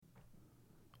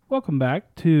Welcome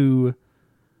back to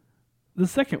the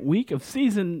second week of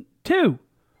season 2.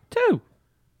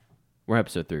 We're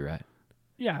episode 3, right?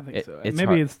 Yeah, I think so. It's Maybe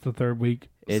hard. it's the third week.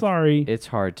 Sorry. It's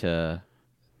hard to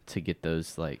get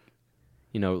those,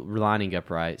 lining up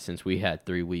right since we had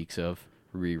 3 weeks of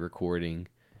re-recording.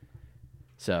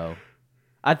 So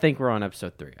I think we're on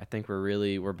episode 3. I think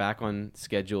we're back on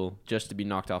schedule just to be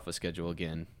knocked off of schedule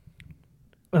again.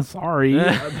 Sorry.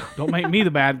 Don't make me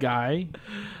the bad guy.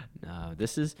 No,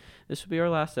 this will be our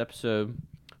last episode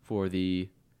for the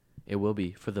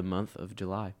month of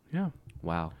July. Yeah.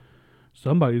 Wow.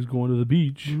 Somebody's going to the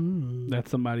beach. That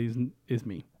somebody's is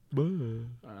me.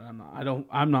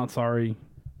 I'm not sorry.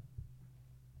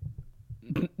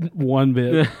 One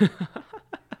bit.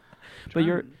 But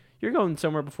you're going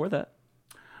somewhere before that.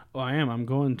 Well, I am. I'm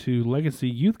going to Legacy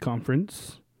Youth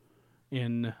Conference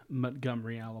in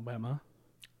Montgomery, Alabama.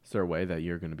 Is there a way that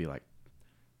you're going to be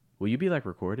will you be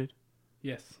recorded?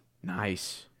 Yes.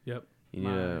 Nice. Yep.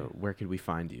 Where could we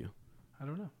find you? I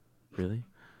don't know. Really?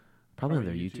 Probably on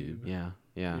their YouTube. Yeah.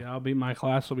 Yeah, my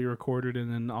class will be recorded,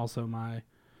 and then also my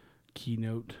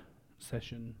keynote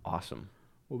session Awesome.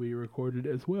 will be recorded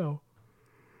as well.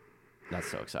 That's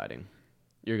so exciting.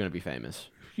 You're going to be famous.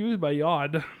 Excuse my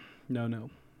yawn. No. No.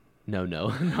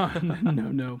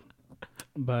 No.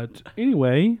 But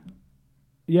anyway,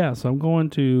 yeah, so I'm going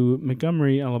to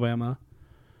Montgomery, Alabama,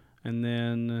 and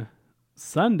then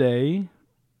Sunday,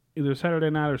 either Saturday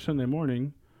night or Sunday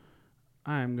morning,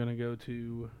 I'm going to go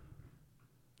to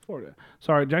Florida.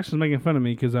 Sorry, Jackson's making fun of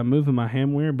me because I'm moving my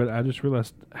ham weird, but I just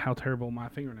realized how terrible my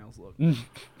fingernails look.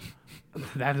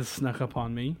 That has snuck up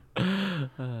on me. I'm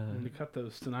going to cut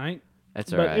those tonight.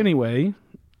 That's all right. But anyway,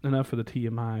 enough for the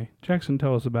TMI. Jackson,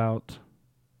 tell us about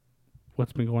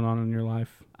what's been going on in your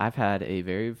life. I've had a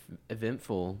very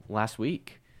eventful last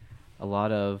week. A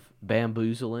lot of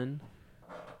bamboozling.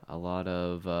 A lot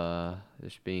of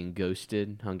just being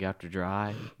ghosted, hung out to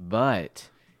dry. But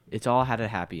it's all had a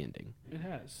happy ending. It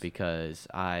has. Because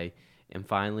I am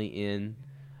finally in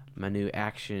my new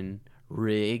action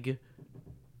rig.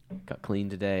 Got clean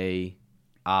today.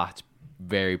 It's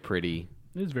very pretty.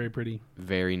 It is very pretty.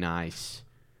 Very nice.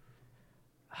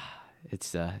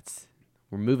 It's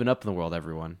we're moving up in the world,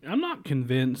 everyone. I'm not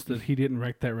convinced that he didn't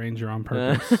wreck that Ranger on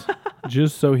purpose,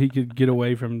 just so he could get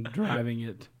away from driving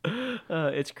it.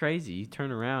 It's crazy. You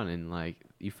turn around and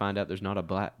you find out there's not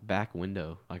a back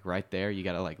window right there. You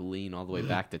got to lean all the way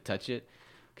back to touch it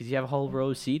because you have a whole row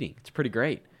of seating. It's pretty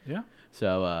great. Yeah.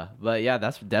 So, but yeah,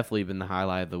 that's definitely been the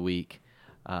highlight of the week.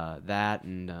 That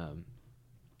and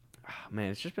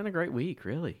man, it's just been a great week.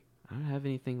 Really, I don't have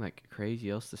anything crazy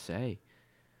else to say.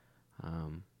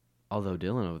 Although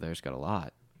Dylan over there's got a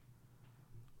lot.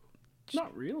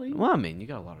 Not really. Well, I mean, you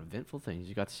got a lot of eventful things.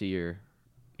 You got to see your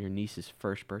niece's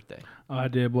first birthday. Oh, I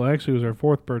did. Well, actually, it was her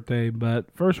 4th birthday,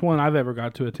 but first one I've ever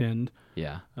got to attend.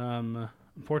 Yeah.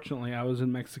 Unfortunately, I was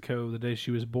in Mexico the day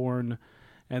she was born,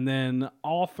 and then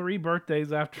all 3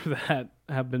 birthdays after that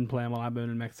have been planned while I've been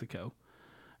in Mexico.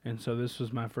 And so this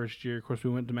was my first year. Of course, we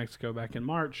went to Mexico back in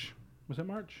March. Was it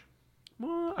March?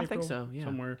 Well, I think so. Yeah.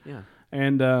 Somewhere. Yeah.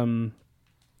 And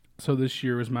so this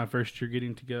year was my first year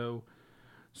getting to go.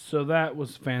 So that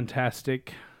was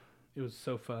fantastic. It was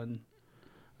so fun.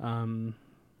 And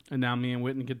now me and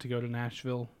Whitney get to go to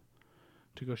Nashville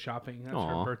to go shopping. That's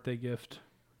her birthday gift.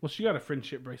 Well, she got a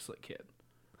friendship bracelet kit.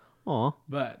 Aw.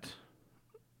 But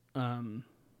we're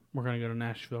going to go to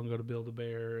Nashville and go to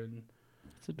Build-A-Bear and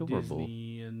It's adorable.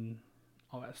 Disney and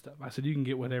all that stuff. I said, you can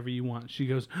get whatever you want. She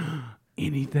goes,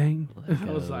 anything?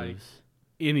 I was like,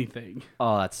 anything.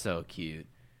 Oh, that's so cute.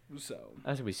 So That's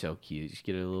going to be so cute. Just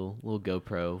get a little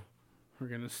GoPro. we're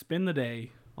going to spend the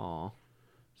day. Aw.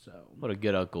 So What a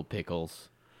good Uncle Pickles.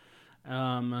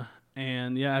 and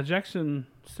yeah, Jackson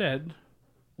said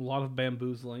a lot of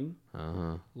bamboozling.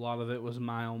 Uh-huh. A lot of it was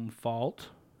my own fault.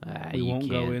 We you won't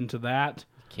go can't- into that.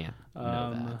 Can't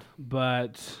know that.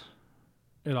 But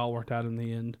it all worked out in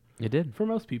the end It did. for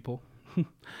most people.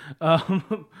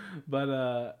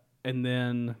 But and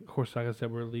then of course, like I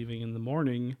said, we're leaving in the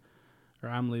morning, or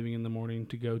I'm leaving in the morning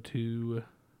to go to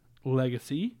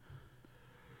Legacy.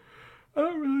 I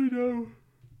don't really know.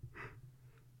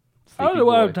 I don't know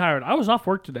why I'm tired. I was off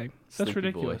work today. That's Sleepy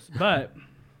ridiculous. But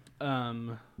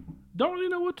don't really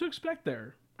know what to expect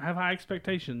there. I have high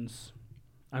expectations.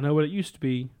 I know what it used to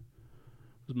be.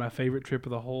 It was my favorite trip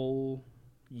of the whole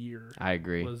year. I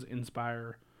agree. Was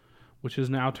Inspire, which has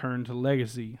now turned to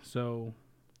Legacy. So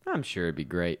I'm sure it'd be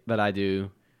great, but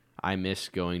I miss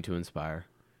going to Inspire.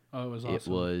 it was awesome. It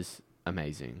was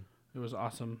amazing. It was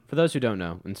awesome. For those who don't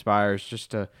know, Inspire is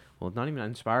just not even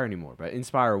Inspire anymore, but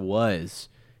Inspire was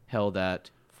held at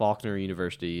Faulkner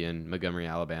University in Montgomery,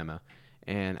 Alabama.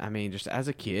 And, I mean, just as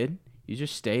a kid, you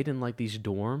just stayed in, like, these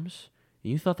dorms.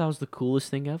 And you thought that was the coolest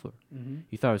thing ever. Mm-hmm.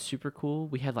 You thought it was super cool.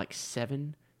 We had, like, it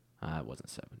wasn't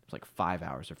 7. It was, like, 5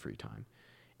 hours of free time.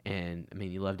 And, I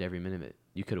mean, you loved every minute of it.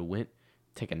 You could have went,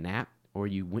 take a nap, or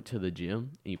you went to the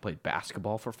gym and you played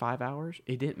basketball for 5 hours.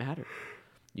 It didn't matter.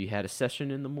 You had a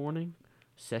session in the morning,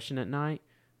 session at night,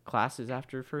 classes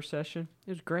after first session.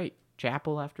 It was great.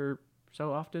 Chapel after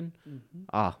so often.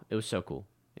 Mm-hmm. It was so cool.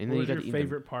 And What then was you your got to eat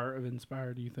favorite part of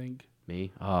Inspire, do you think?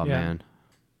 me. Oh, Yeah. man.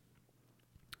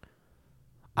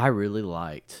 I really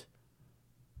liked,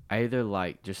 I either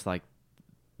like just like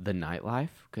the nightlife,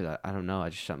 because I don't know, I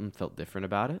just something felt different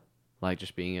about it. Like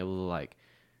just being able to like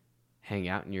hang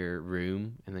out in your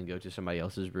room and then go to somebody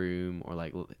else's room, or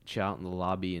like chill out in the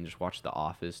lobby and just watch The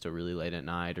Office till really late at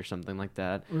night or something like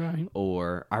that. Right.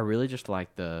 Or I really just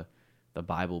like the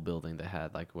Bible building that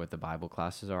had like what the Bible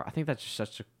classes are. I think that's just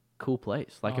such a cool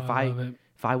place. Like if I love it.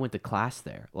 if I went to class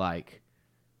there, like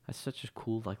that's such a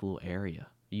cool like little area.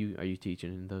 Are you teaching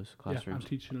in those Yeah, classrooms? I'm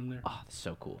teaching in there. Oh, that's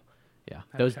so cool. Yeah.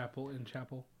 At chapel,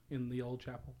 in the old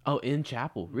chapel. Oh, in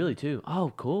chapel, really too.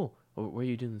 Oh, cool. Where are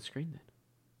you doing the screen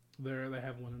then? They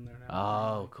have one in there now.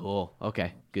 Oh, cool.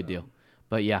 Okay, good deal.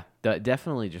 But yeah,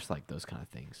 definitely just like those kind of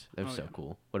things. They're so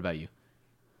cool. What about you?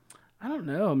 I don't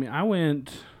know. I mean, I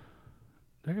went.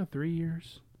 Did I go 3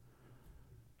 years?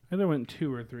 I either went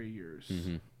 2 or 3 years.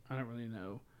 Mm-hmm. I don't really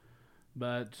know,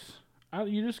 but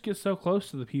you just get so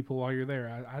close to the people while you're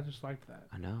there. I just liked that.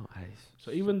 I know.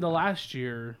 So even the last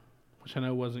year, which I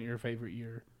know wasn't your favorite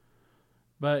year,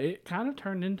 but it kind of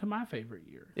turned into my favorite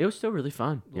year. It was still really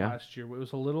fun. Yeah. Last year, it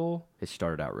was a little. It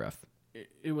started out rough.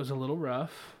 It was a little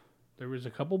rough. There was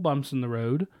a couple bumps in the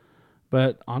road,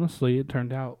 but honestly, it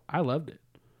turned out. I loved it.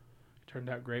 It turned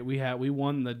out great. We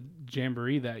won the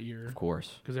jamboree that year, Of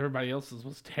course. because everybody else's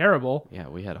was terrible. Yeah,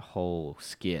 we had a whole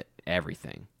skit,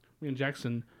 everything. Me and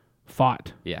Jaxon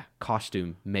fought Yeah,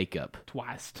 costume, makeup,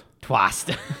 twice, twice.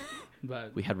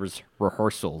 but We had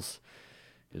rehearsals.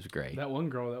 It was great. that one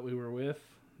girl that we were with,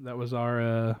 that was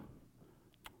our.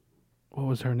 What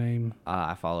was her name?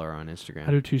 I follow her on Instagram.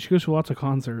 I do too. She goes to lots of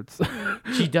concerts.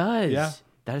 She does. Yeah.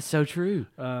 That is so true.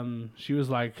 She was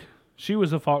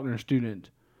a Faulkner student,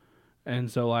 and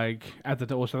so like at the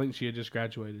time, I think she had just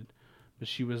graduated, but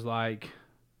she was like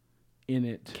in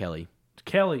it. Kelly.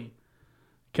 Kelly,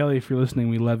 if you're listening,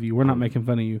 we love you. We're not making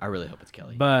fun of you, I really hope it's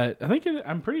Kelly. but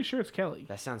I'm pretty sure it's Kelly.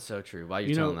 That sounds so true. While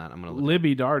you're telling that, I'm going to look.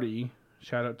 Libby Darty,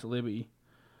 shout out to Libby,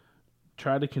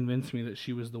 tried to convince me that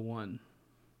she was the one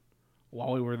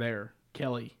while we were there.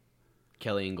 Kelly.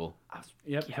 Kelly Engel.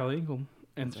 Yep, Kelly Engel.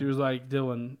 And she was like,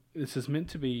 Dylan, this is meant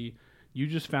to be, you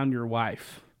just found your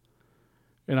wife.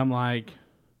 And I'm like,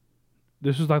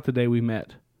 this was like the day we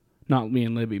met. Not me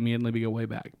and Libby. Me and Libby go way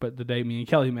back. But the day me and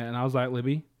Kelly met. And I was like,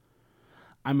 Libby,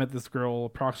 I met this girl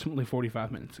approximately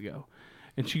 45 minutes ago.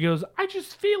 And she goes, I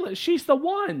just feel it. She's the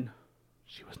one.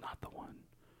 She was not the one.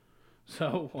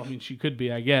 So, well, I mean, she could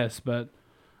be, I guess. But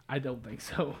I don't think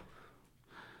so.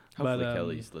 Hopefully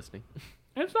Kelly's listening.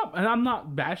 And I'm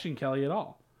not bashing Kelly at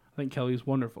all. I think Kelly's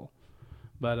wonderful.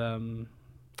 But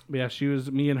yeah,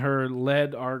 me and her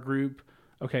led our group.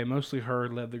 Okay, mostly her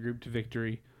led the group to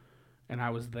victory, and I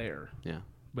was there. Yeah.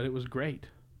 But it was great.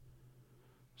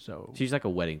 So She's like a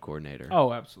wedding coordinator.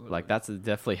 Oh, absolutely. Like that's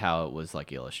definitely how it was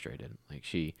like illustrated. Like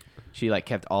she like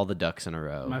kept all the ducks in a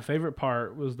row. My favorite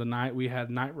part was the night we had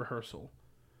night rehearsal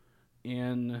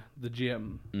in the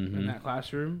gym in that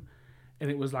classroom. And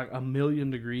it was like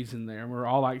 1,000,000 degrees in there. And we're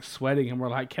all like sweating. And we're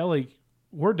like, Kelly,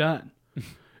 we're done.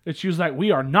 And she was like, we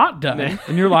are not done.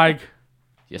 And you're like,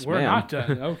 yes, we're ma'am. not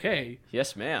done. Okay.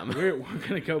 Yes, ma'am. We're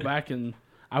going to go back. And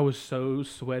I was so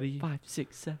sweaty. 5,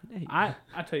 6, 7, 8. I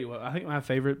tell you what, I think my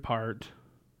favorite part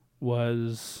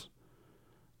was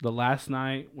the last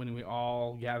night when we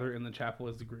all gather in the chapel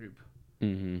as a group.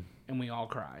 Mm-hmm. And we all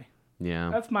cry.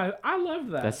 Yeah. I love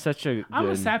that. That's such a good... I'm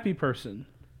a sappy person.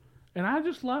 And I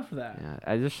just love that.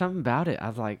 Yeah, there's something about it. I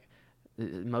was like,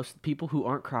 most people who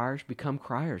aren't criers become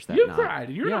criers that You night. cried.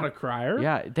 You're not a crier.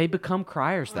 Yeah, they become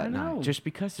criers that I know. night just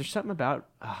because there's something about.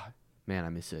 Oh, man, I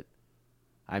miss it.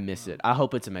 I miss it. I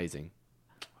hope it's amazing.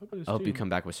 Hope it is I hope too. you come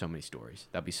back with so many stories.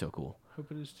 That'd be so cool. Hope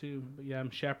it is too. But yeah, I'm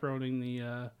chaperoning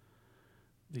the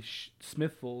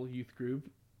Smithville youth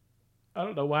group. I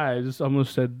don't know why. I just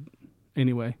almost said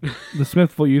anyway. The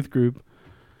Smithville youth group.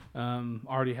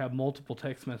 Already have multiple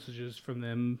text messages from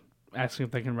them asking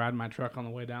if they can ride my truck on the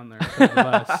way down there. To the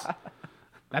bus.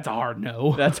 That's a hard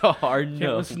no. That's a hard Can't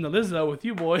no. listen to Lizzo with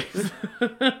you boys.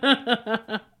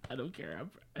 I don't care.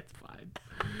 It's fine.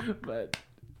 But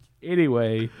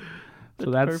anyway,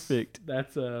 so that's perfect.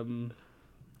 That's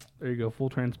There you go. Full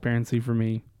transparency for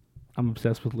me. I'm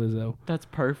obsessed with Lizzo. That's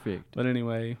perfect. But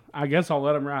anyway, I guess I'll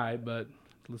let them ride, but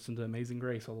listen to Amazing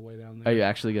Grace all the way down there. Are you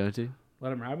actually going to?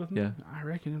 Let them ride with me? Yeah. I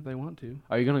reckon if they want to.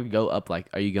 Are you going to go up, like,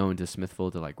 are you going to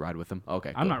Smithville to, like, ride with them?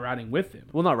 Okay, I'm not riding with them.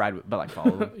 Well, not ride with, but, like,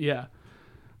 follow them. Yeah.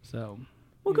 So.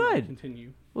 Well, good.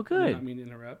 Continue. Well, I good. did not mean to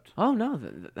interrupt. Oh, no.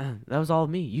 That was all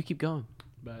me. You keep going.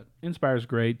 But Inspire's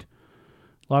great.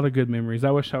 A lot of good memories.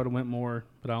 I wish I would have went more,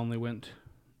 but I only went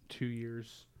 2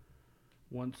 years.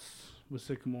 Once with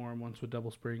Sycamore and once with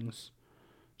Double Springs.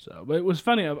 So, but it was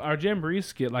funny. Our Jamboree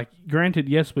skit, like, granted,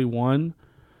 yes, we won.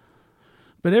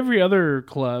 But every other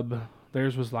club,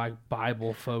 theirs was like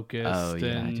Bible focused. Oh,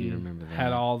 yeah, and I do remember that.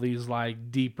 had all these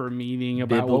like deeper meaning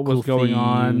about Biblical what was going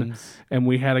on. themes. And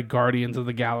we had a Guardians of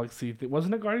the Galaxy.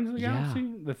 Wasn't it Guardians of the Yeah.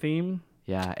 Galaxy? The theme?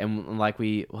 Yeah, and like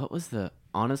what was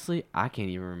honestly, I can't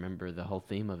even remember the whole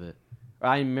theme of it.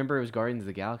 I remember it was Guardians of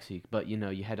the Galaxy, but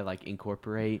you had to like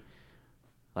incorporate,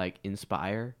 like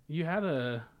inspire. You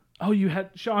had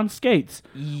Sean Skates.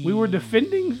 We were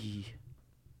defending.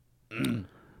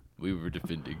 We were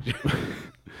defending.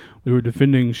 We were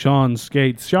defending Sean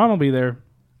Skates. Sean will be there.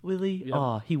 Willie? Yep.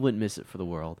 Oh, he wouldn't miss it for the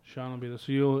world. Sean will be there.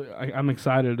 So I'm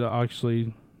excited to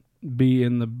actually be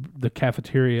in the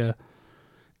cafeteria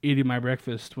eating my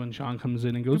breakfast when Sean comes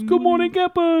in and goes, "Good morning,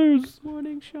 Cappers." Good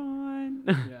morning, Sean.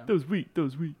 Yeah. That was weak.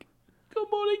 Good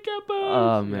morning, Cappers.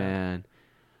 Oh man,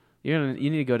 you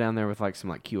need to go down there with like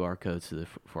some like QR codes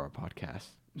for our podcast.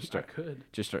 I could.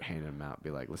 Just start handing them out. Be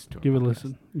like, listen to it. Give it a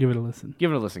listen. Give it a listen.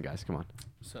 Give it a listen, guys. Come on.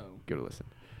 So, Give it a listen.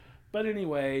 but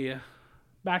anyway,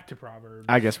 back to Proverbs.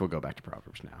 I guess we'll go back to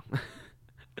Proverbs now.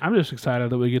 I'm just excited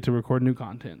that we get to record new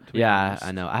content. to be Yeah, honest.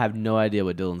 I know. I have no idea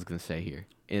what Dylan's going to say here.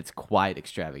 It's quite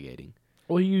extravagating.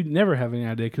 Well, you never have any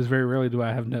idea because very rarely do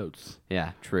I have notes.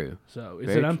 Yeah, true. So, is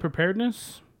Very it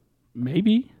unpreparedness?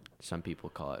 Maybe. Some people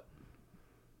call it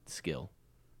skill.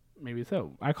 Maybe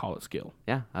so. I call it skill.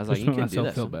 Yeah, I was Just like, to you make can do myself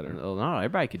that. feel better. Well, not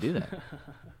everybody could do that.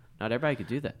 Not everybody could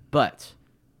do that. But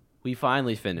we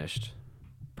finally finished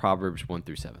Proverbs 1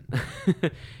 through 7.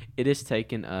 It has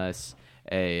taken us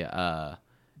a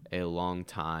long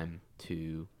time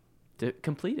to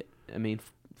complete it. I mean,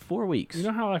 4 weeks. You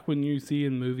know how, like, when you see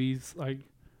in movies, like,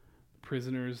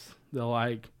 prisoners, they'll,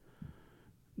 like,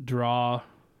 draw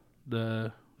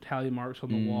the tally marks on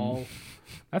the wall?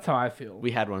 That's how I feel.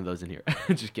 We had one of those in here.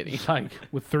 Just kidding. It's like,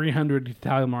 with 300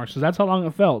 tally marks. So that's how long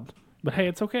it felt. But, hey,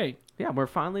 it's okay. Yeah, we're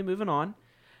finally moving on.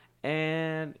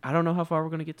 And I don't know how far we're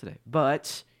going to get today.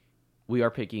 But we are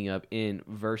picking up in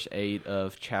verse 8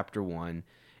 of chapter 1.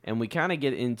 And we kind of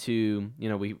get into,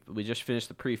 we just finished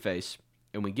the preface.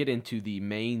 And we get into the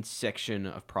main section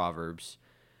of Proverbs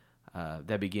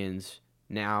that begins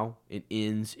now. It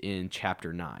ends in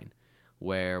chapter 9,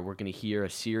 where we're going to hear a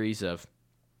series of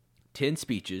 10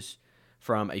 speeches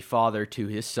from a father to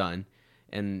his son.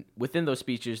 And within those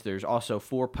speeches, there's also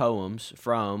 4 poems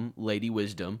from Lady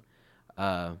Wisdom.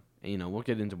 We'll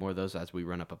get into more of those as we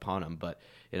run up upon them. But,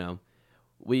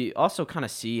 we also kind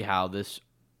of see how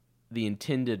the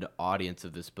intended audience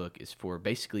of this book is for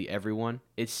basically everyone.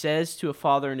 It says to a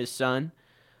father and his son,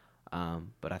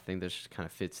 but I think this just kind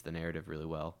of fits the narrative really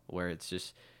well, where it's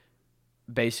just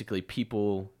basically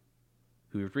people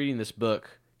who are reading this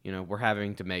book, we're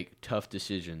having to make tough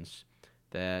decisions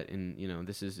that, and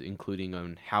this is including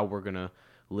on how we're going to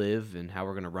live and how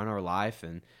we're going to run our life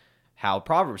and how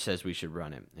Proverbs says we should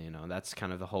run it. That's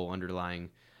kind of the whole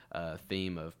underlying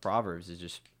theme of Proverbs is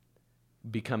just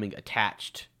becoming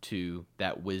attached to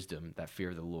that wisdom, that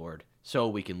fear of the Lord, so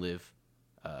we can live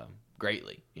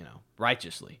greatly,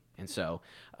 righteously. And so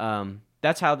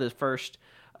that's how the first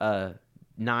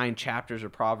 9 chapters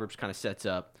of Proverbs kind of sets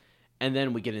up. And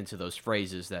then we get into those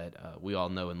phrases that we all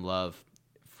know and love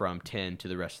from 10 to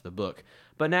the rest of the book.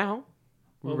 But now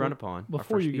we run upon our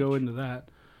Before first you go speech. into that,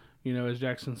 as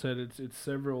Jaxon said, it's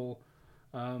several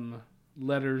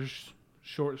letters,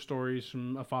 short stories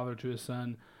from a father to his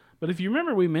son. But if you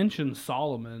remember, we mentioned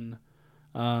Solomon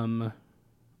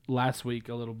last week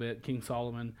a little bit, King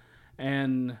Solomon.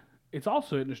 And it's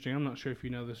also interesting, I'm not sure if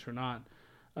you know this or not,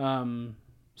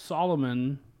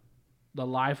 Solomon, the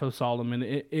life of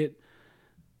Solomon,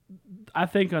 I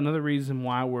think another reason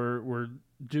why we're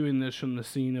doing this from the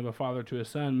scene of a father to a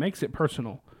son makes it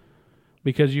personal.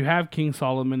 Because you have King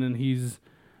Solomon and he's,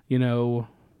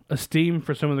 esteemed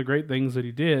for some of the great things that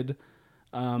he did,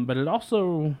 but it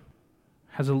also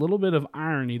has a little bit of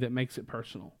irony that makes it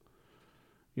personal.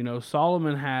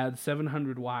 Solomon had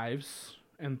 700 wives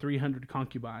and 300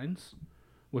 concubines,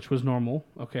 which was normal,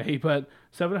 okay? But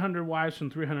 700 wives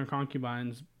and 300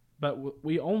 concubines, but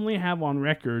we only have on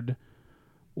record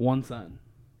one son,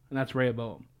 and that's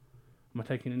Rehoboam. Am I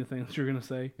taking anything that you're going to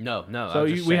say? No. So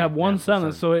we have one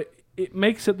son, so it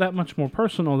makes it that much more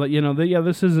personal that,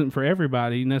 this isn't for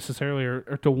everybody necessarily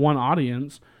or to one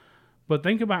audience. But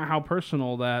think about how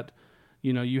personal that,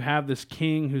 you have this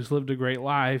king who's lived a great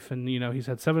life and, he's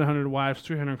had 700 wives,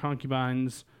 300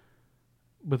 concubines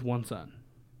with one son.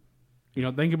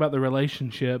 Think about the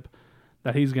relationship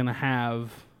that he's going to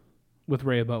have with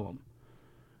Rehoboam.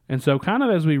 And so kind of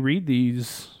as we read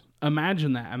these,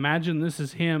 imagine that. Imagine this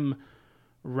is him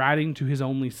writing to his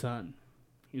only son.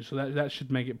 So that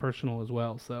should make it personal as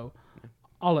well. So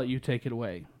I'll let you take it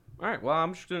away. All right. Well,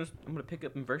 I'm gonna pick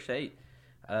up in verse 8.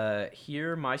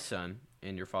 Hear, my son,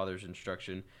 and your father's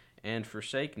instruction, and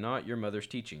forsake not your mother's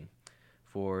teaching,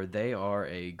 for they are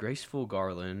a graceful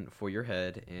garland for your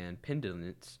head and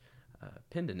pendants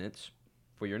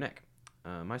for your neck.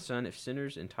 My son, if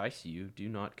sinners entice you, do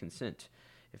not consent.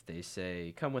 If they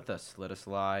say, come with us, let us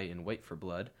lie and wait for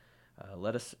blood.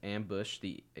 Let us ambush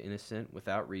the innocent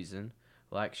without reason.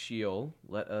 Like Sheol,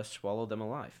 let us swallow them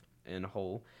alive and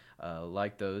whole,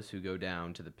 like those who go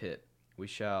down to the pit. We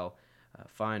shall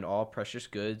find all precious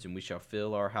goods, and we shall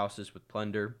fill our houses with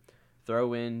plunder.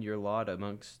 Throw in your lot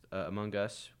among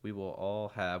us. We will all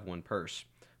have one purse.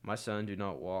 My son, do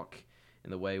not walk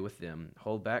in the way with them.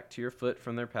 Hold back to your foot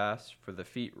from their paths, for the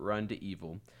feet run to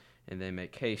evil, and they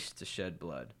make haste to shed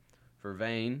blood. For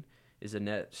vain is a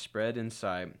net spread in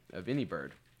sight of any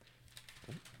bird.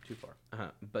 Too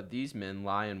far. But these men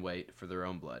lie in wait for their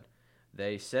own blood.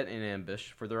 They set in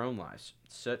ambush for their own lives.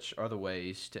 Such are the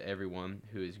ways to everyone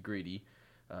who is greedy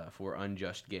for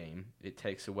unjust gain. It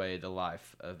takes away the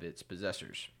life of its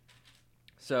possessors.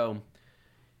 So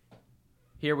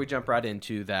here we jump right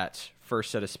into that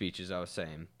first set of speeches I was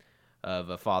saying of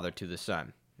a father to the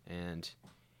son. And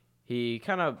he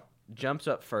kind of jumps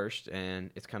up first,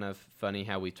 and it's kind of funny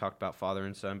how we talked about father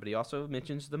and son, but he also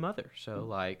mentions the mother.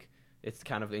 So, it's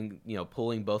kind of,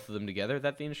 pulling both of them together,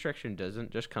 that the instruction doesn't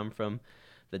just come from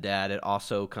the dad. It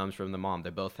also comes from the mom.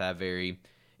 They both have very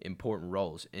important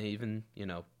roles. And even,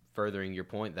 furthering your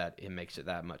point that it makes it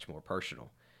that much more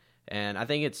personal. And I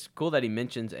think it's cool that he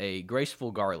mentions a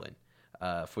graceful garland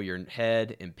for your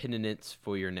head and pendants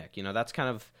for your neck. That's kind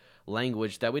of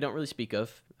language that we don't really speak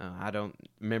of. I don't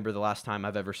remember the last time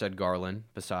I've ever said garland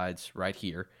besides right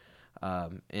here.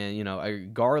 A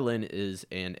garland is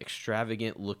an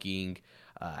extravagant looking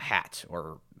hat,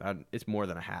 or it's more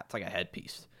than a hat. It's like a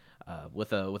headpiece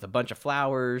with a bunch of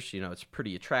flowers. It's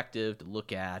pretty attractive to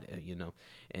look at,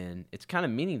 and it's kind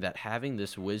of meaning that having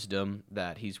this wisdom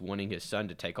that he's wanting his son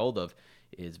to take hold of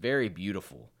is very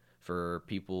beautiful for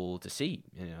people to see,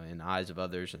 in the eyes of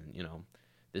others. And,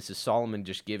 this is Solomon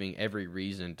just giving every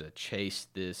reason to chase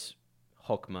this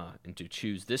chokmah and to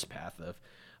choose this path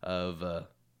of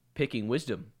picking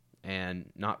wisdom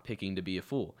and not picking to be a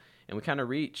fool. And we kind of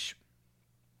reach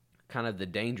kind of the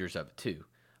dangers of it too,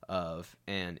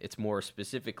 and it's more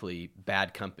specifically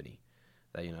bad company.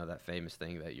 That, that famous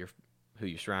thing that who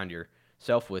you surround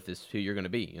yourself with is who you're going to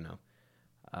be.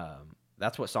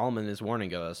 That's what Solomon is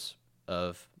warning us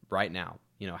of right now.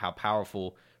 How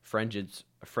powerful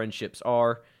friendships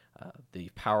are, the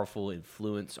powerful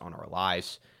influence on our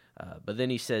lives. But then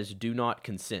he says, do not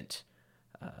consent.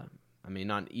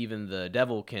 Not even the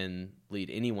devil can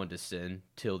lead anyone to sin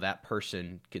till that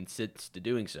person consents to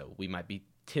doing so. We might be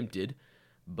tempted,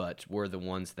 but we're the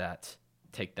ones that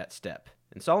take that step.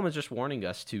 And Solomon's just warning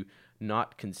us to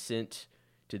not consent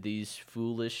to these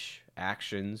foolish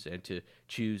actions and to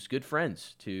choose good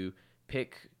friends, to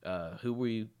pick who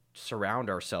we surround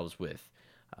ourselves with,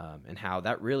 and how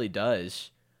that really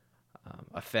does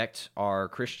affect our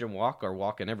Christian walk, our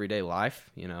walk in everyday life.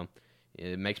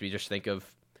 It makes me just think of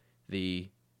the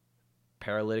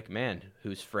paralytic man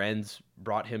whose friends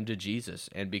brought him to Jesus,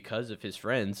 and because of his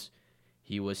friends,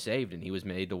 he was saved and he was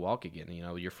made to walk again.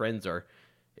 Your friends are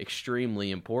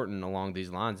extremely important along these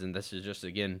lines, and this is just,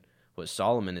 again, what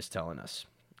Solomon is telling us.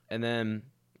 And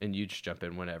you just jump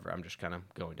in whenever. I'm just kind of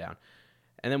going down.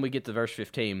 And then we get to verse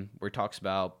 15, where he talks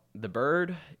about the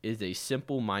bird is a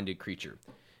simple-minded creature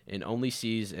and only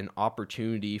sees an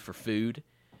opportunity for food,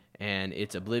 and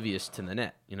it's oblivious to the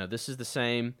net. This is the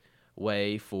same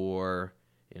way for,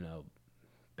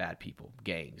 bad people,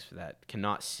 gangs, that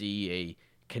cannot see a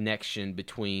connection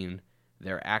between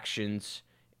their actions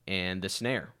and the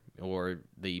snare or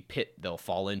the pit they'll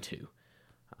fall into.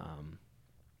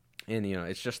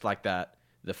 It's just like that.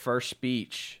 The first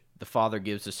speech the father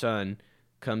gives the son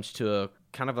comes to a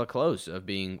kind of a close of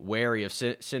being wary of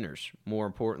sinners. More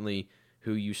importantly,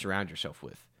 who you surround yourself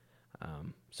with,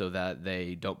 so that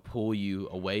they don't pull you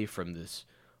away from this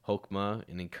chokmah,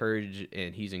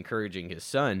 and he's encouraging his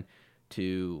son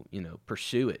to,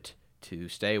 pursue it, to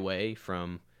stay away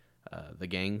from the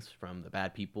gangs, from the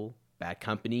bad people, bad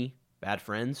company, bad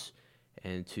friends,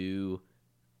 and to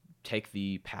take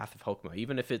the path of Hokmah.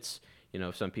 Even if it's,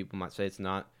 some people might say it's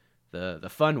not the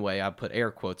fun way. I put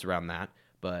air quotes around that.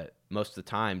 But most of the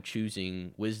time,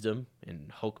 choosing wisdom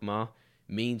and Hokmah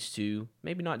means to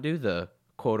maybe not do the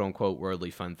quote-unquote worldly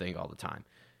fun thing all the time,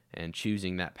 and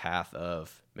choosing that path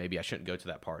of maybe I shouldn't go to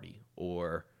that party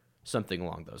or something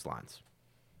along those lines.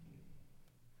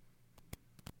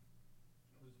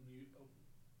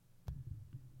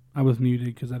 I was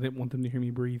muted because I didn't want them to hear me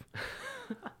breathe.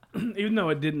 Even though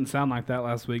it didn't sound like that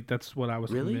last week, that's what I was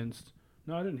convinced.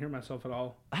 No, I didn't hear myself at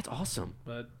all. That's awesome.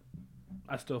 But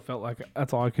I still felt like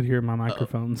that's all I could hear in my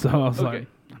microphone. So I was like,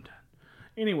 I'm done.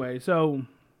 Anyway, so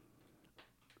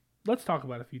let's talk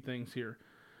about a few things here.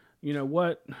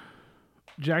 What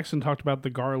Jaxon talked about, the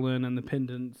garland and the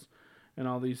pendants and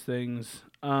all these things.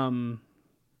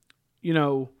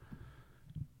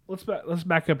 Let's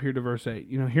back up here to verse 8.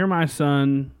 Hear my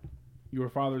son, your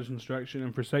father's instruction,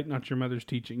 and forsake not your mother's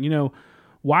teaching.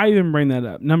 Why even bring that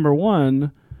up? Number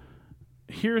one,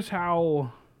 here's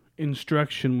how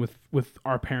instruction with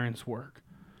our parents work.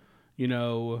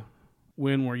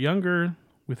 When we're younger,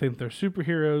 we think they're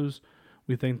superheroes.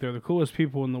 We think they're the coolest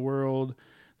people in the world.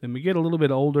 Then we get a little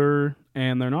bit older,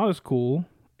 and they're not as cool,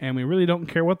 and we really don't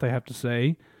care what they have to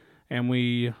say. And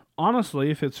we,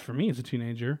 honestly, if it's for me as a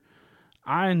teenager,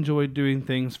 I enjoy doing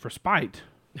things for spite.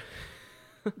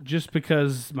 Just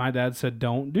because my dad said,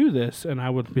 don't do this, and I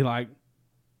would be like,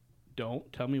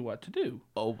 don't tell me what to do.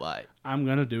 Oh, my. I'm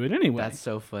going to do it anyway. That's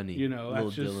so funny.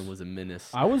 Little Dylan was a menace.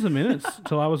 I was a menace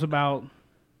till I was about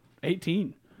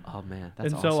 18. Oh, man.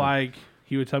 That's awesome. So,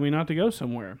 he would tell me not to go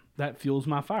somewhere. That fuels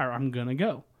my fire. I'm going to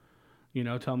go.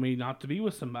 Tell me not to be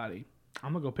with somebody.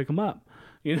 I'm going to go pick them up.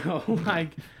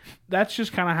 That's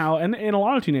just kind of how, and a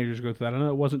lot of teenagers go through that. I know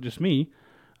it wasn't just me.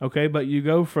 Okay, but you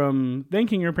go from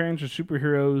thinking your parents are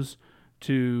superheroes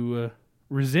to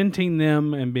resenting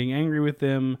them and being angry with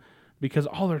them because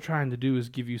all they're trying to do is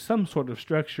give you some sort of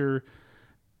structure.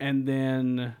 And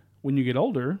then when you get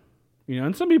older,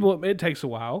 and some people, it takes a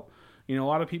while. A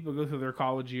lot of people go through their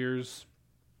college years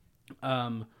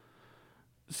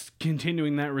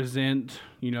continuing that resent,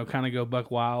 kind of go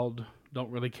buck wild, don't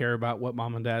really care about what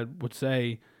mom and dad would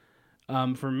say.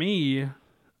 For me,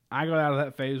 I got out of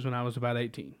that phase when I was about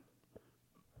 18.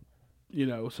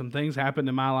 Some things happened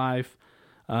in my life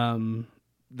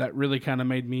that really kind of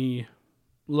made me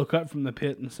look up from the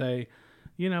pit and say,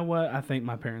 you know what, I think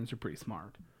my parents are pretty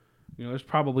smart. There's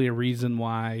probably a reason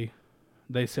why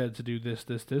they said to do this,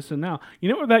 this, this. And now, you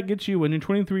know where that gets you? When you're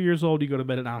 23 years old, you go to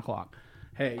bed at 9 o'clock.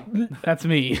 Hey, that's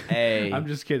me. Hey. I'm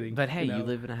just kidding. But hey, you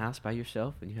live in a house by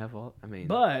yourself and you have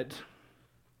But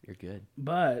you're good.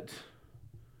 But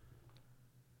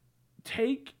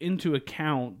take into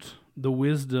account the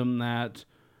wisdom that,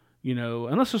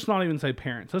 and let's just not even say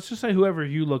parents. Let's just say whoever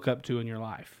you look up to in your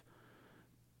life.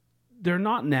 They're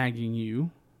not nagging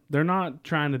you. They're not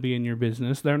trying to be in your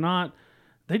business.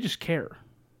 They just care.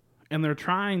 And they're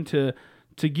trying to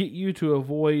get you to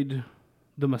avoid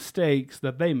the mistakes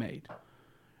that they made.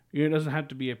 It doesn't have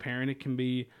to be a parent. It can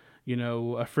be,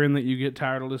 a friend that you get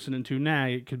tired of listening to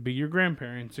nag. It could be your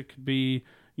grandparents. It could be,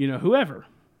 whoever.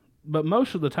 But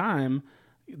most of the time,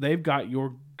 they've got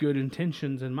your good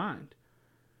intentions in mind.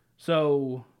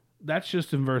 So that's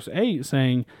just in verse 8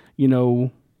 saying,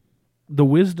 the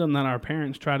wisdom that our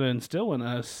parents try to instill in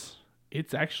us,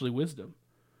 it's actually wisdom.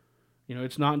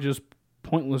 It's not just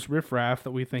pointless riffraff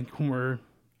that we think when we're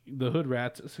the hood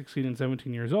rats at 16 and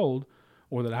 17 years old,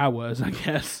 or that I was, I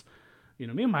guess.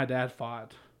 Me and my dad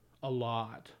fought a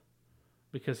lot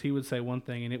because he would say one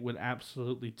thing and it would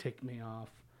absolutely tick me off.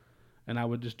 And I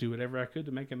would just do whatever I could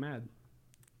to make him mad.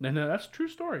 And that's a true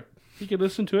story. He could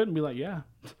listen to it and be like, yeah,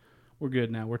 we're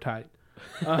good now. We're tight.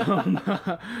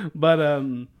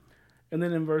 And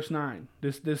then in verse 9,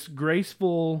 this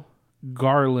graceful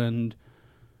garland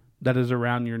that is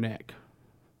around your neck.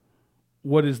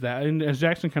 What is that? And as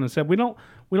Jaxon kind of said, we don't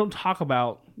talk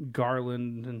about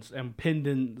garland and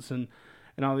pendants and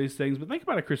all these things, but think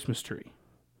about a Christmas tree.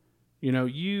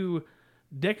 You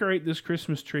decorate this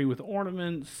Christmas tree with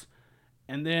ornaments,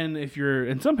 and then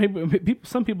some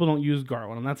people don't use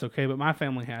garland, and that's okay, but my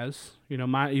family has.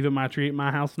 My tree at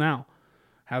my house now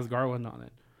has garland on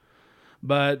it.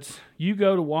 But you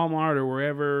go to Walmart or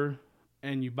wherever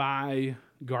and you buy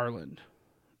garland,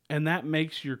 and that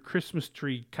makes your Christmas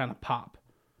tree kind of pop.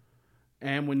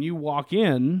 And when you walk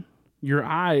in, your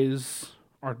eyes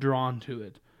are drawn to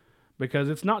it because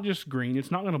it's not just green.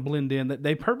 It's not going to blend in.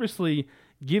 They purposely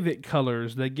give it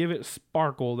colors. They give it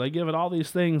sparkle. They give it all these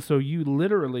things so you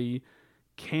literally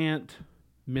can't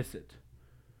miss it.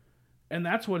 And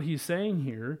that's what he's saying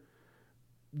here.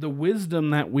 The wisdom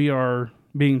that we are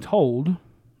being told,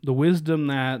 the wisdom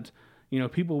that,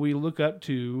 people we look up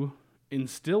to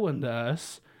instill into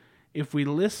us, if we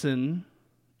listen,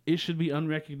 it should be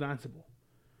unrecognizable.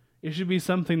 It should be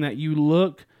something that you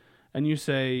look and you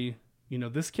say,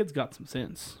 this kid's got some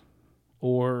sense.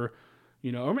 Or,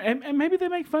 and maybe they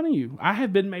make fun of you. I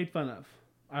have been made fun of.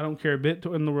 I don't care a bit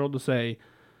in the world to say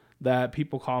that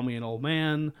people call me an old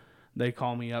man. They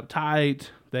call me uptight.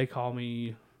 They call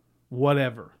me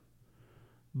whatever.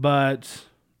 But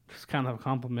it's kind of a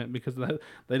compliment because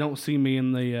they don't see me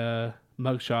in the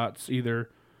mugshots either,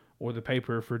 or the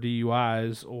paper for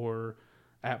DUIs, or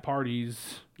at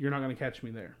parties. You're not going to catch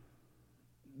me there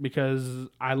because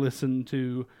I listen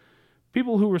to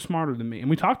people who were smarter than me. And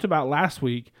we talked about last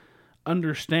week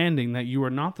understanding that you are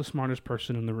not the smartest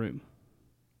person in the room.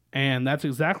 And that's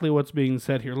exactly what's being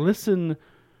said here. Listen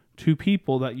to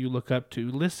people that you look up to.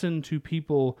 Listen to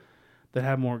people that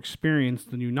have more experience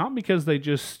than you, not because they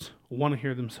just want to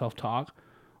hear themselves talk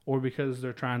or because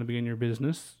they're trying to be in your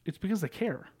business. It's because they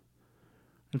care.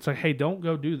 It's like, hey, don't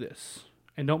go do this.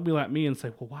 And don't be like me and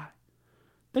say, well, why?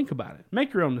 Think about it.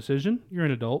 Make your own decision. You're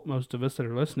an adult, most of us that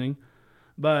are listening.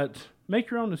 But make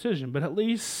your own decision. But at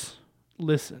least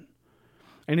listen.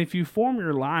 And if you form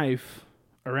your life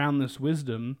around this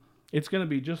wisdom, it's going to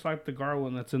be just like the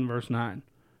garland that's in verse 9.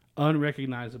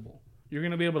 Unrecognizable. You're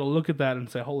going to be able to look at that and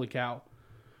say, holy cow,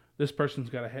 this person's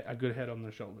got a good head on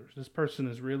their shoulders. This person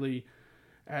has really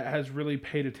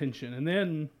paid attention. And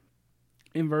then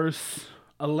in verse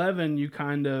 11,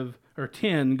 or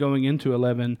 10 going into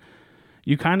 11,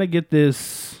 you kind of get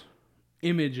this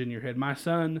image in your head. My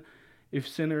son, if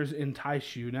sinners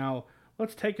entice you. Now,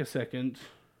 let's take a second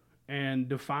and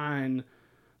define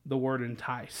the word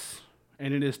entice.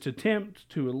 And it is to tempt,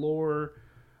 to allure,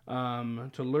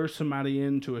 to lure somebody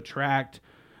in, to attract.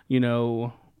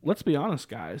 Let's be honest,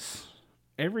 guys.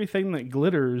 Everything that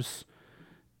glitters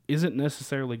isn't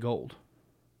necessarily gold.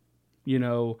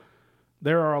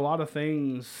 There are a lot of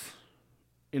things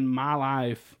in my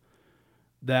life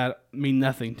that mean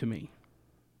nothing to me.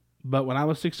 But when I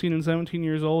was 16 and 17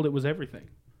 years old, it was everything.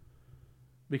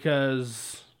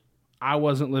 Because I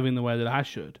wasn't living the way that I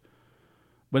should.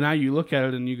 But now you look at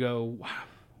it and you go,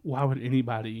 why would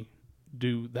anybody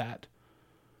do that?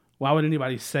 Why would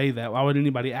anybody say that? Why would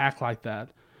anybody act like that?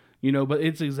 But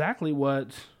it's exactly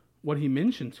what he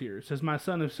mentions here. It says, my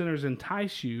son, if sinners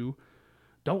entice you,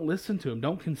 don't listen to them.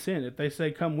 Don't consent. If they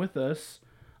say, come with us,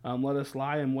 let us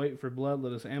lie and wait for blood.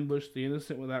 Let us ambush the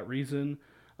innocent without reason.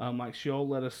 Like Sheol,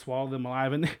 let us swallow them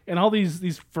alive. And all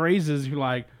these phrases, you're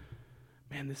like,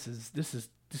 man, this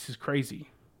is crazy.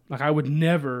 Like, I would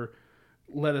never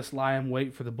let us lie and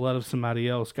wait for the blood of somebody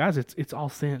else. Guys, it's all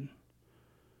sin.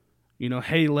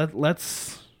 Hey,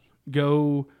 let's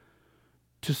go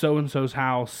to so-and-so's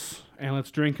house and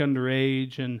let's drink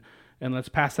underage and let's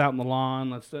pass out on the lawn.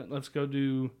 Let's go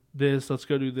do this. Let's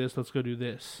go do this. Let's go do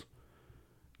this.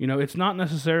 It's not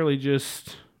necessarily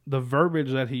just the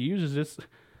verbiage that he uses.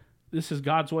 This is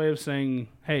God's way of saying,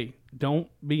 hey, don't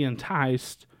be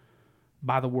enticed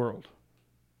by the world.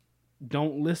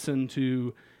 Don't listen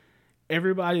to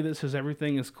everybody that says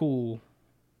everything is cool.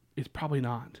 It's probably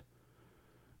not.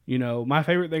 My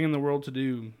favorite thing in the world to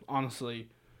do, honestly,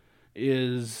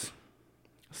 is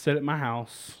sit at my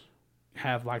house,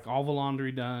 have like all the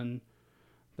laundry done,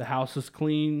 the house is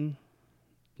clean,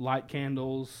 light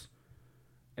candles,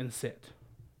 and sit.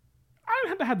 I don't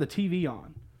have to have the TV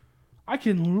on. I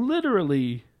can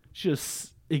literally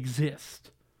just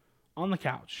exist on the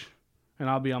couch, and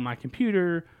I'll be on my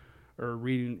computer or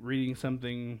reading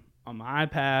something on my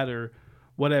iPad or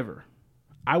whatever.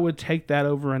 I would take that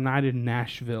over a night in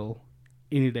Nashville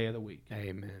any day of the week.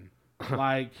 Amen.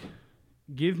 Like,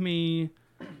 give me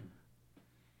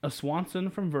a Swanson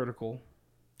from Vertical.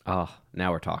 Oh,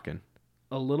 now we're talking.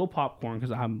 A little popcorn,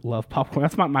 because I love popcorn.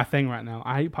 That's my thing right now.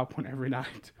 I eat popcorn every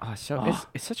night. Oh,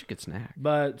 it's such a good snack.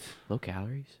 But low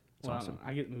calories. It's awesome.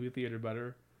 I get movie theater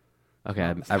butter.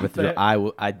 Okay, I withdraw. I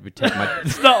would take my.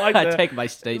 It's not like I take my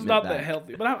statement. It's not back. that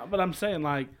healthy, but I'm saying,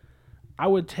 like, I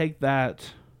would take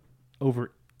that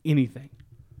over anything.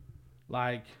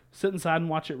 Like, sit inside and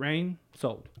watch it rain.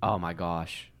 Sold. Oh my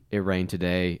gosh, it rained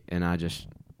today, and I just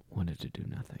wanted to do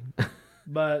nothing.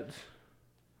 But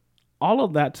all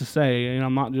of that to say, and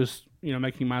I'm not just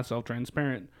making myself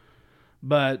transparent,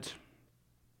 but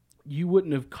you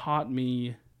wouldn't have caught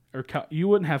me, you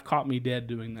wouldn't have caught me dead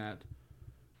doing that.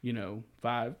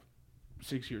 5,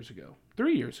 6 years ago,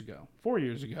 3 years ago, 4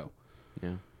 years ago.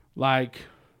 Yeah. Like,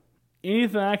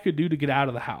 anything I could do to get out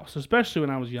of the house, especially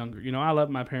when I was younger. I love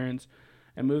my parents,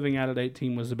 And moving out at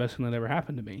 18 was the best thing that ever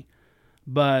happened to me.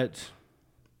 But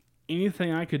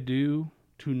anything I could do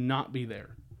to not be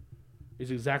there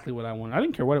is exactly what I wanted. I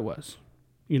didn't care what it was.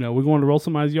 We're going to roll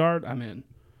somebody's yard, I'm in.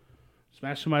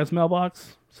 Smash somebody's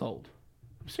mailbox, sold.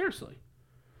 Seriously.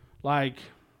 Like,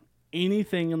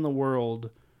 anything in the world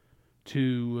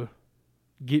to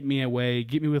get me away,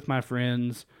 get me with my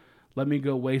friends, let me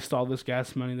go waste all this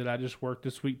gas money that I just worked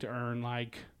this week to earn.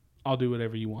 Like, I'll do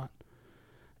whatever you want.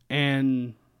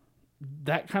 And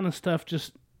that kind of stuff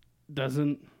just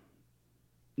doesn't...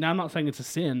 Now, I'm not saying it's a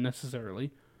sin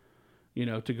necessarily,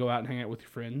 to go out and hang out with your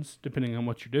friends, depending on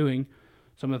what you're doing.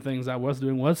 Some of the things I was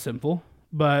doing was simple.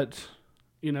 But,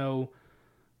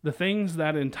 the things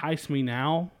that entice me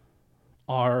now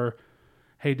are,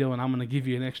 hey, Dylan, I'm going to give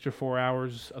you an extra 4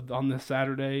 hours on this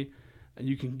Saturday, and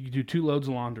you do 2 loads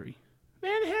of laundry.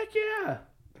 Man, heck yeah.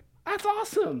 That's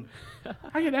awesome.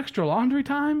 I get extra laundry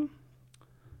time.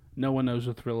 No one knows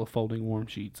the thrill of folding warm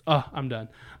sheets. Oh, I'm done.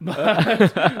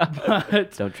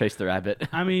 But don't chase the rabbit.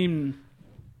 I mean,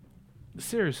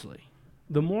 seriously,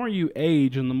 the more you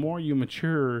age and the more you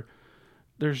mature,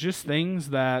 there's just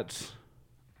things that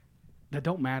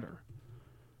don't matter.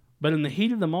 But in the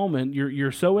heat of the moment,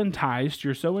 you're so enticed,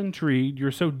 you're so intrigued,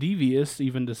 you're so devious,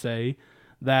 even to say,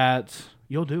 that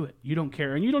you'll do it. You don't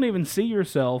care. And you don't even see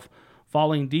yourself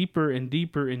falling deeper and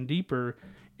deeper and deeper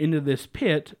into this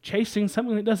pit, chasing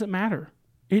something that doesn't matter.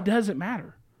 It doesn't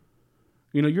matter.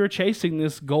 You're chasing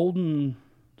this golden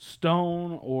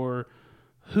stone or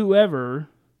whoever,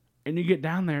 and you get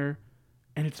down there,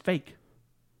 and it's fake.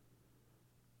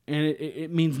 And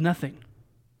it means nothing.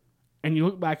 And you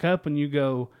look back up and you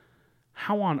go,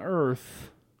 how on earth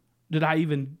did I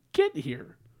even get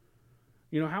here?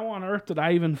 How on earth did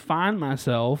I even find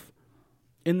myself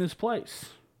in this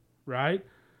place? Right?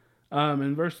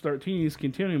 In verse 13, he's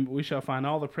continuing, but we shall find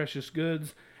all the precious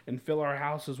goods and fill our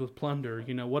houses with plunder.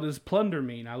 What does plunder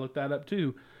mean? I looked that up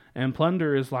too. And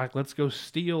plunder is like, let's go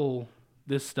steal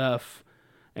this stuff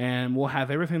and we'll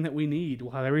have everything that we need.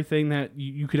 We'll have everything that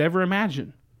you could ever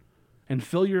imagine. And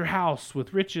fill your house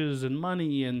with riches and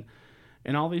money and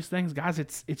all these things. Guys,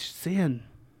 it's sin.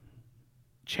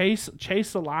 Chase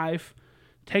a life,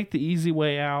 take the easy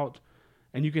way out,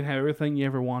 and you can have everything you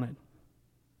ever wanted.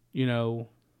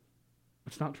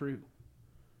 It's not true.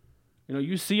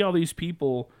 You see all these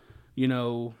people,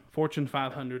 Fortune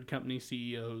 500 company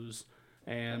CEOs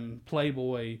and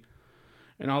Playboy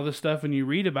and all this stuff, and you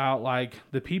read about like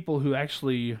the people who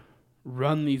actually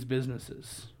run these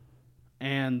businesses,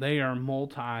 and they are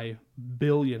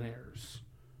multi-billionaires.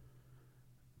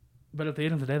 But at the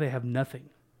end of the day, they have nothing.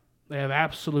 They have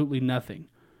absolutely nothing.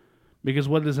 Because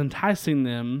what is enticing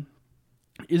them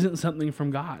isn't something from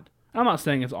God. I'm not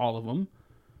saying it's all of them.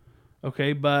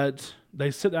 Okay, but they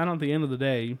sit down at the end of the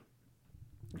day,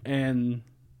 and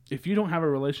if you don't have a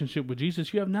relationship with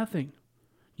Jesus, you have nothing.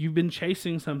 You've been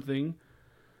chasing something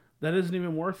that isn't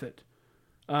even worth it.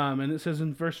 And it says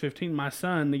in verse 15, my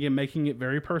son, again, making it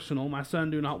very personal, my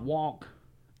son, do not walk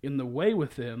in the way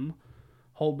with them.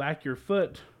 Hold back your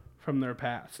foot from their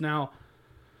paths. Now,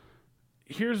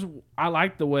 I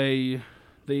like the way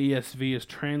the ESV is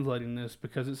translating this,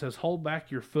 because it says, hold back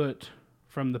your foot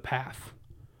from the path.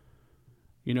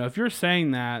 If you're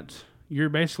saying that, you're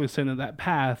basically saying that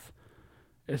path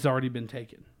has already been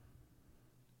taken.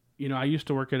 I used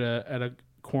to work at a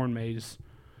corn maze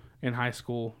in high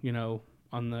school, in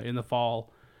the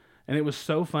fall, and it was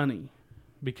so funny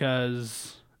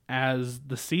because as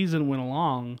the season went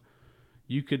along,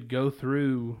 you could go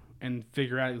through and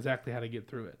figure out exactly how to get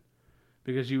through it,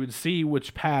 because you would see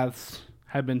which paths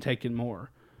had been taken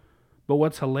more. But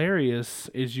what's hilarious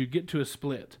is you get to a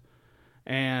split,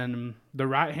 and the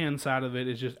right-hand side of it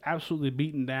is just absolutely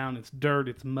beaten down. It's dirt,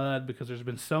 it's mud, because there's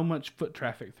been so much foot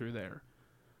traffic through there.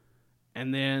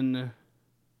 And then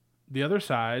the other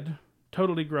side,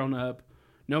 totally grown up,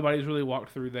 nobody's really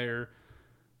walked through there.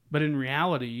 But in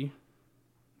reality,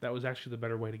 that was actually the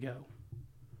better way to go.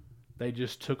 They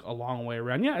just took a long way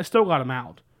around. Yeah, it still got them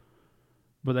out,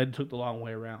 but they took the long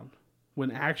way around. When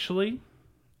actually,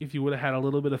 if you would have had a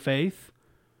little bit of faith,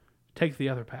 take the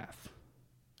other path,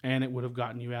 and it would have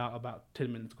gotten you out about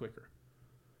 10 minutes quicker.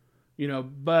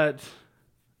 But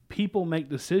people make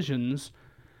decisions,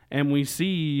 and we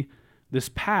see this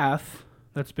path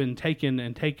that's been taken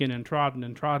and trodden,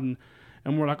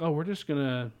 and we're like, oh, we're just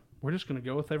gonna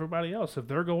go with everybody else. If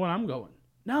they're going, I'm going.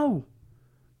 No,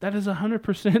 that is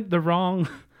 100% the wrong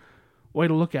way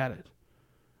to look at it.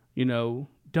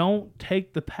 Don't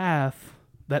take the path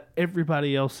that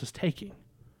everybody else is taking,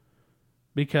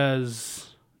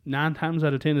 because 9 times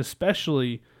out of 10,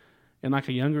 especially in like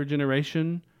a younger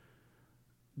generation,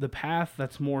 the path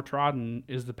that's more trodden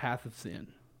is the path of sin.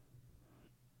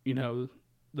 You know,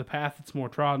 the path that's more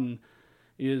trodden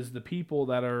is the people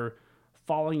that are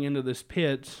falling into this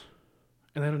pit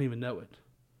and they don't even know it.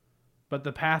 But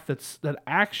the path that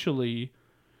actually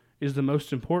is the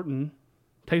most important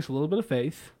takes a little bit of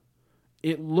faith.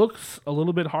 It looks a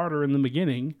little bit harder in the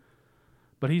beginning,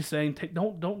 but he's saying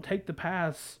don't take the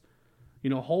paths,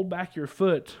 hold back your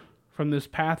foot from this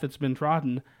path that's been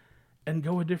trodden and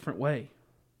go a different way.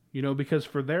 Because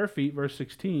for their feet, verse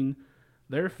 16,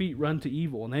 their feet run to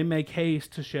evil, and they make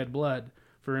haste to shed blood.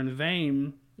 For in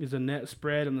vain is a net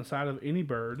spread on the side of any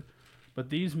bird, but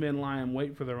these men lie in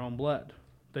wait for their own blood.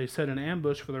 They set an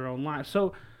ambush for their own life.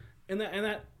 So, and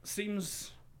that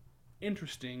seems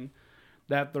interesting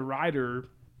that the writer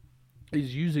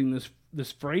is using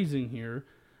this phrasing here,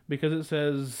 because it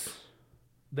says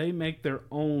they make their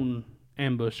own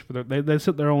ambush they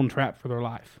set their own trap for their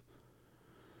life.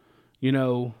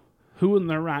 Who in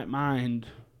their right mind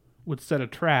would set a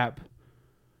trap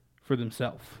for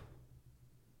themselves?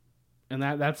 And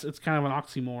it's kind of an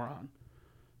oxymoron,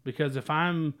 because if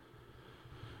I'm,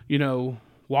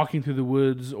 walking through the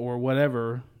woods or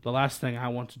whatever, the last thing I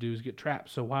want to do is get trapped.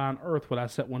 So why on earth would I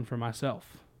set one for myself?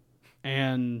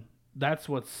 And that's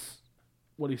what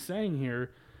he's saying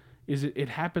here is it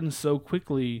happens so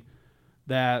quickly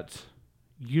that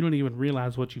you don't even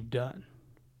realize what you've done.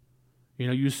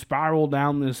 You spiral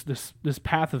down this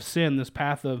path of sin, this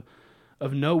path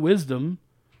of no wisdom,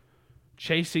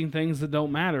 chasing things that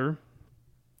don't matter,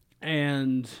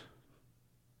 and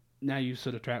now you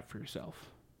set a trap for yourself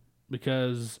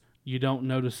because you don't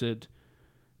notice it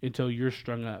until you're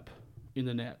strung up in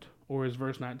the net. Or as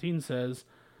verse 19 says,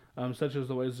 such as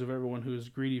the ways of everyone who is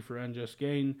greedy for unjust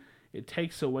gain, it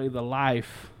takes away the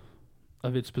life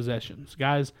of its possessions.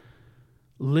 Guys,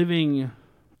 living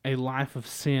a life of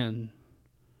sin,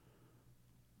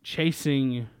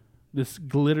 chasing this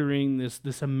glittering,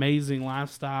 this amazing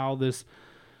lifestyle, this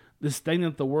thing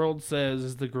that the world says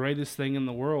is the greatest thing in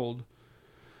the world,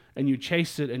 and you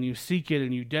chase it and you seek it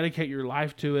and you dedicate your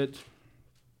life to it,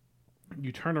 you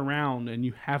turn around and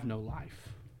you have no life.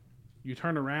 You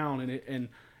turn around and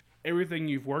everything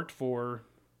you've worked for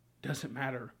doesn't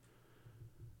matter.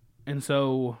 And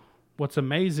so what's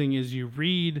amazing is you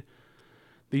read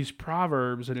these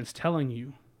Proverbs and it's telling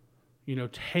you,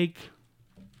 take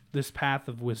this path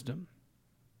of wisdom.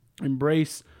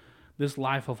 Embrace this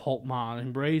life of Holtmann.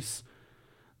 Embrace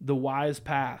the wise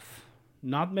path.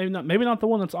 Maybe not the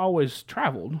one that's always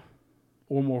traveled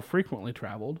or more frequently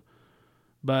traveled,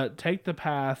 but take the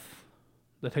path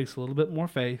that takes a little bit more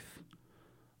faith,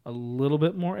 a little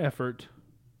bit more effort,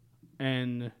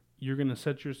 and you're going to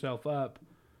set yourself up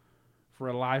for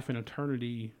a life in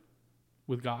eternity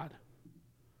with God.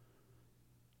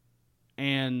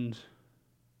 And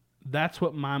that's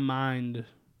what my mind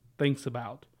thinks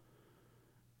about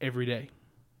every day.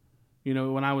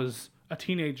 When I was a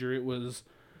teenager, it was,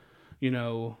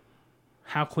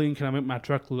 how clean can I make my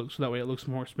truck look so that way it looks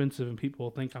more expensive and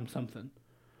people think I'm something?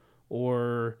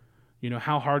 Or,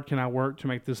 how hard can I work to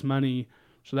make this money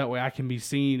so that way I can be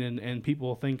seen and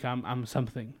people think I'm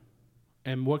something?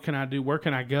 And what can I do? Where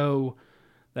can I go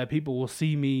that people will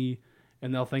see me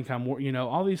and they'll think I'm,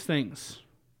 all these things.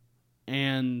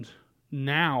 And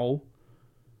now,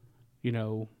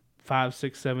 5,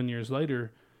 6, 7 years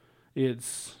later,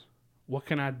 it's what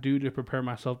can I do to prepare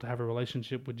myself to have a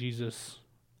relationship with Jesus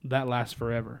that lasts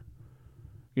forever?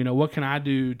 What can I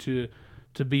do to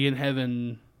be in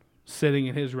heaven sitting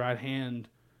at his right hand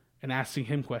and asking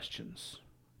him questions?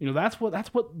 That's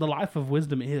what the life of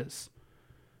wisdom is.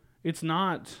 It's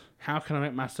not how can I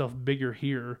make myself bigger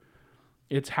here.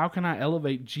 It's how can I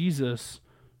elevate Jesus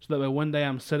so that one day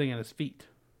I'm sitting at his feet.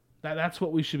 That's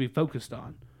what we should be focused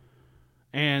on.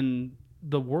 And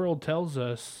the world tells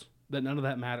us that none of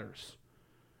that matters.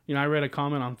 I read a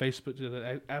comment on Facebook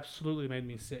that absolutely made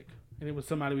me sick. And it was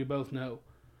somebody we both know.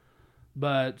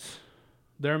 But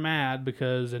they're mad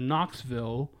because in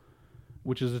Knoxville,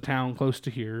 which is a town close to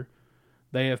here,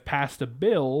 they have passed a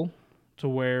bill to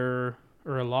where,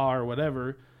 or a law or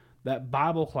whatever, that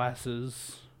Bible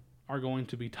classes are going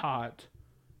to be taught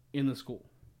in the school.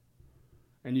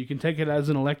 And you can take it as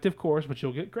an elective course, but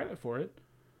you'll get credit for it.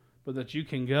 But that you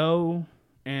can go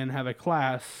and have a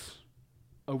class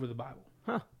over the Bible.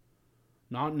 Huh.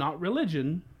 Not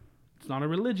religion. It's not a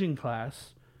religion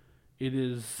class. It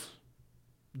is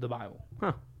the Bible.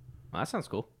 Huh. Well, that sounds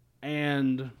cool.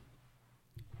 And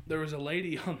there was a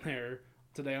lady on there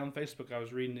today on Facebook. I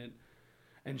was reading it.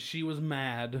 And she was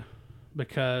mad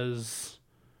because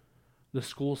the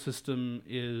school system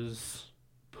is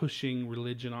pushing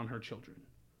religion on her children.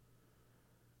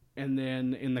 And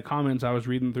then in the comments, I was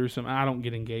reading through some. I don't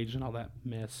get engaged in all that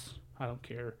mess. I don't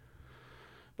care.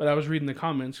 But I was reading the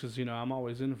comments because I'm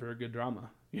always in for a good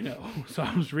drama. So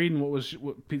I was reading what she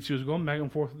was going back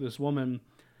and forth with this woman,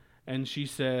 and she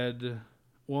said,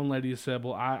 one lady said,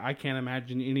 "Well, I can't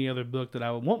imagine any other book that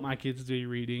I would want my kids to be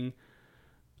reading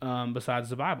besides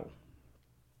the Bible."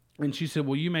 And she said,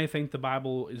 "Well, you may think the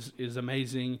Bible is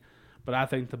amazing, but I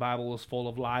think the Bible is full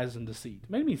of lies and deceit." It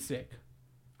made me sick.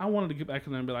 I wanted to get back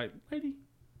in there and be like, "Lady,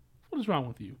 what is wrong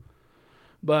with you?"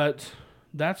 But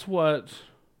that's what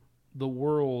the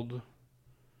world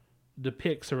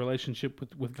depicts a relationship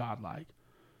with God like.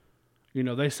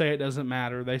 They say it doesn't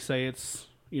matter. They say it's,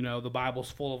 the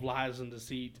Bible's full of lies and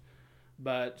deceit.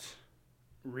 But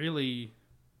really,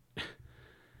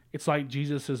 it's like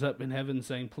Jesus is up in heaven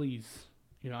saying, please,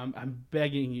 I'm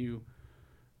begging you,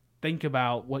 think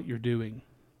about what you're doing.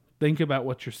 Think about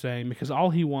what you're saying, because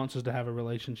all he wants is to have a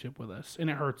relationship with us, and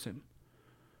it hurts him.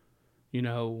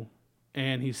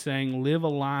 And he's saying, live a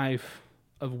life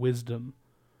of wisdom.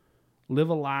 Live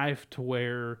a life to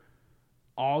where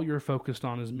all you're focused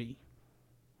on is me.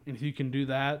 And if you can do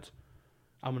that,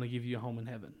 I'm going to give you a home in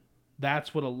heaven.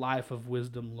 That's what a life of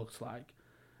wisdom looks like.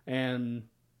 And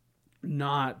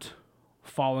not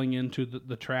falling into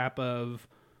the trap of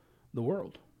the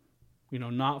world.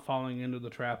 Not falling into the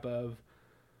trap of,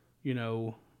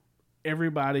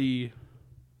 everybody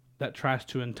that tries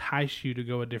to entice you to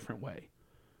go a different way.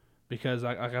 Because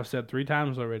like I've said 3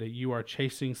 times already, you are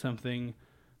chasing something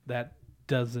that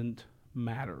doesn't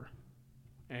matter.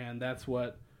 And that's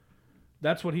what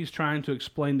he's trying to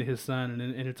explain to his son.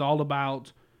 And it's all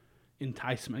about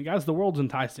enticement. Guys, the world's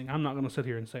enticing. I'm not going to sit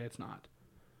here and say it's not.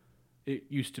 It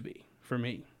used to be for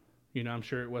me. I'm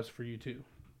sure it was for you too.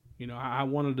 I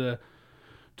wanted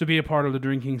to be a part of the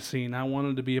drinking scene. I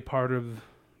wanted to be a part of,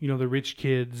 the rich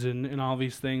kids and all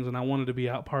these things. And I wanted to be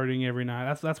out partying every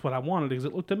night. That's what I wanted because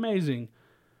it looked amazing.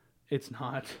 It's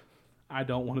not. I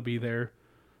don't want to be there.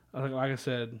 Like I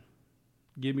said,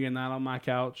 give me a night on my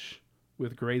couch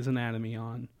with Grey's Anatomy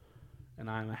on, and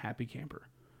I'm a happy camper.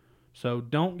 So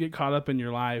don't get caught up in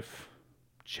your life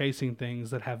chasing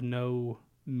things that have no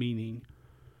meaning.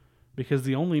 Because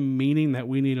the only meaning that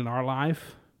we need in our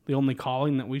life, the only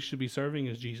calling that we should be serving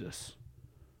is Jesus.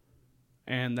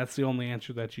 And that's the only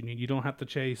answer that you need. You don't have to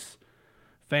chase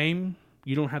fame.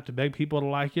 You don't have to beg people to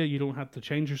like you. You don't have to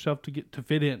change yourself to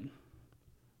fit in.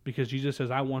 Because Jesus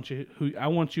says, I want you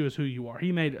as who you are.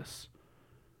 He made us.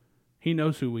 He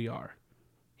knows who we are.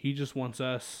 He just wants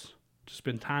us to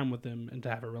spend time with him and to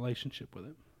have a relationship with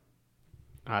him.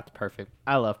 Oh, that's perfect.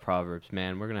 I love Proverbs,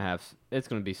 man. It's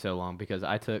going to be so long because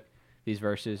I took these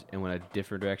verses and went a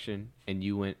different direction, and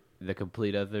you went the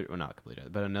complete other, well, not complete other,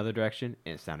 but another direction,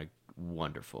 and it sounded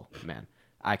wonderful, man.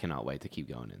 I cannot wait to keep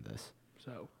going in this.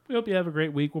 So we hope you have a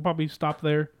great week. We'll probably stop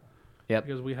there. Yep.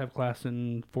 Because we have class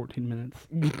in 14 minutes.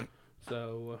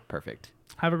 So perfect.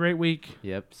 Have a great week.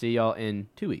 Yep. See y'all in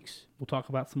 2 weeks. We'll talk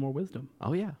about some more wisdom.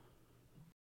 Oh, yeah.